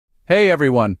Hey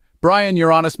everyone, Brian,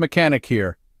 your honest mechanic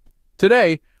here.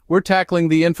 Today, we're tackling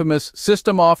the infamous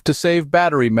 "system off to save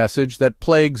battery" message that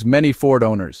plagues many Ford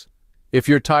owners. If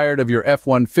you're tired of your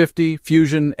F-150,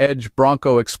 Fusion, Edge,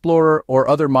 Bronco, Explorer, or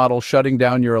other model shutting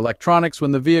down your electronics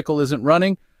when the vehicle isn't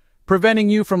running, preventing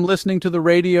you from listening to the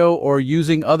radio or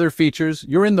using other features,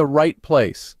 you're in the right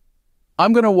place.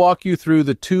 I'm going to walk you through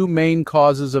the two main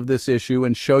causes of this issue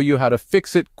and show you how to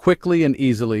fix it quickly and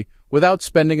easily without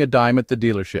spending a dime at the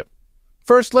dealership.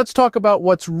 First, let's talk about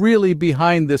what's really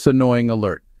behind this annoying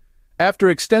alert. After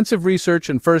extensive research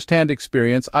and first-hand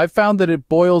experience, I've found that it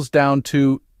boils down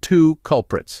to two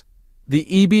culprits: the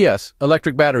EBS,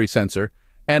 electric battery sensor,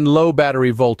 and low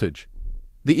battery voltage.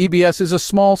 The EBS is a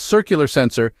small circular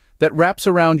sensor that wraps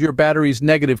around your battery's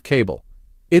negative cable.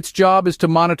 Its job is to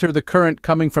monitor the current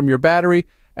coming from your battery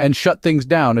and shut things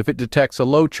down if it detects a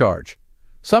low charge.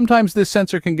 Sometimes this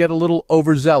sensor can get a little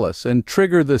overzealous and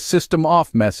trigger the "system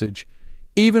off" message,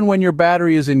 even when your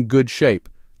battery is in good shape,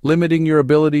 limiting your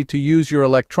ability to use your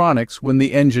electronics when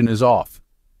the engine is off.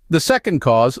 The second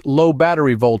cause, low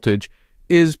battery voltage,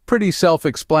 is pretty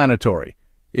self-explanatory.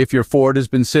 If your Ford has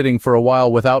been sitting for a while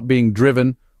without being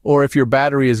driven, or if your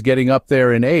battery is getting up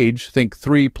there in age, think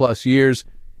 3+ years,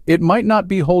 it might not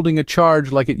be holding a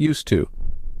charge like it used to.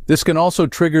 This can also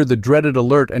trigger the dreaded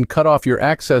alert and cut off your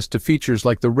access to features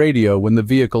like the radio when the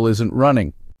vehicle isn't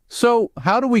running. So,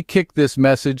 how do we kick this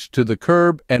message to the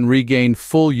curb and regain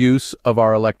full use of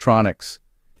our electronics?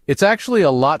 It's actually a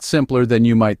lot simpler than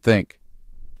you might think.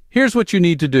 Here's what you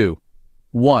need to do.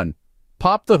 1.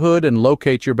 Pop the hood and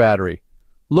locate your battery.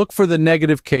 Look for the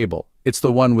negative cable. It's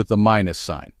the one with the minus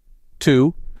sign.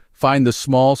 2. Find the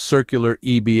small circular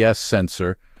EBS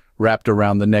sensor wrapped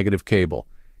around the negative cable.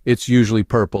 It's usually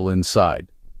purple inside.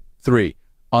 3.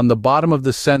 On the bottom of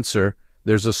the sensor,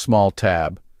 there's a small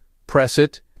tab. Press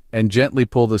it and gently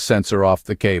pull the sensor off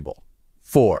the cable.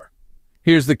 4.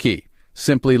 Here's the key.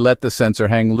 Simply let the sensor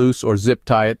hang loose or zip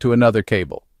tie it to another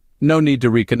cable. No need to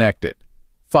reconnect it.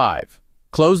 5.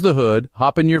 Close the hood,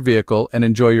 hop in your vehicle, and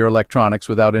enjoy your electronics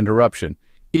without interruption,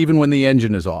 even when the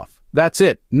engine is off. That's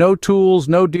it. No tools,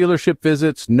 no dealership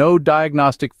visits, no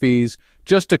diagnostic fees,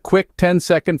 just a quick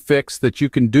 10-second fix that you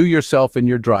can do yourself in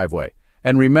your driveway.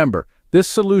 And remember, this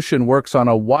solution works on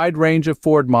a wide range of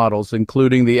Ford models,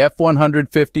 including the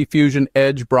F-150, Fusion,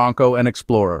 Edge, Bronco, and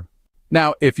Explorer.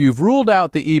 Now, if you've ruled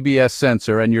out the EBS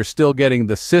sensor and you're still getting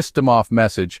the "system off"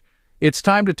 message, it's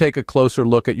time to take a closer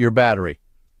look at your battery.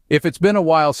 If it's been a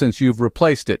while since you've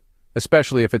replaced it,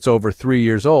 especially if it's over 3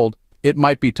 years old, it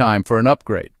might be time for an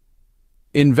upgrade.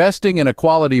 Investing in a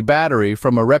quality battery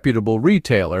from a reputable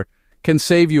retailer can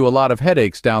save you a lot of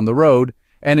headaches down the road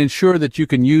and ensure that you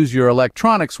can use your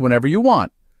electronics whenever you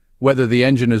want, whether the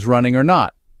engine is running or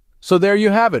not. So there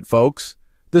you have it, folks.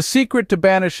 The secret to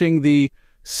banishing the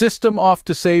 "system off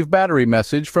to save battery"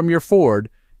 message from your Ford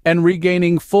and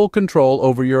regaining full control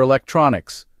over your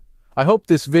electronics. I hope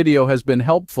this video has been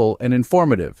helpful and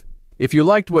informative. If you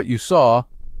liked what you saw,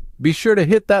 be sure to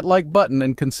hit that like button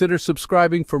and consider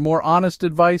subscribing for more honest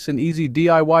advice and easy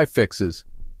DIY fixes.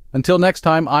 Until next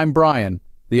time, I'm Brian,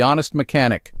 the honest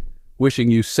mechanic,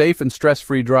 wishing you safe and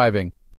stress-free driving.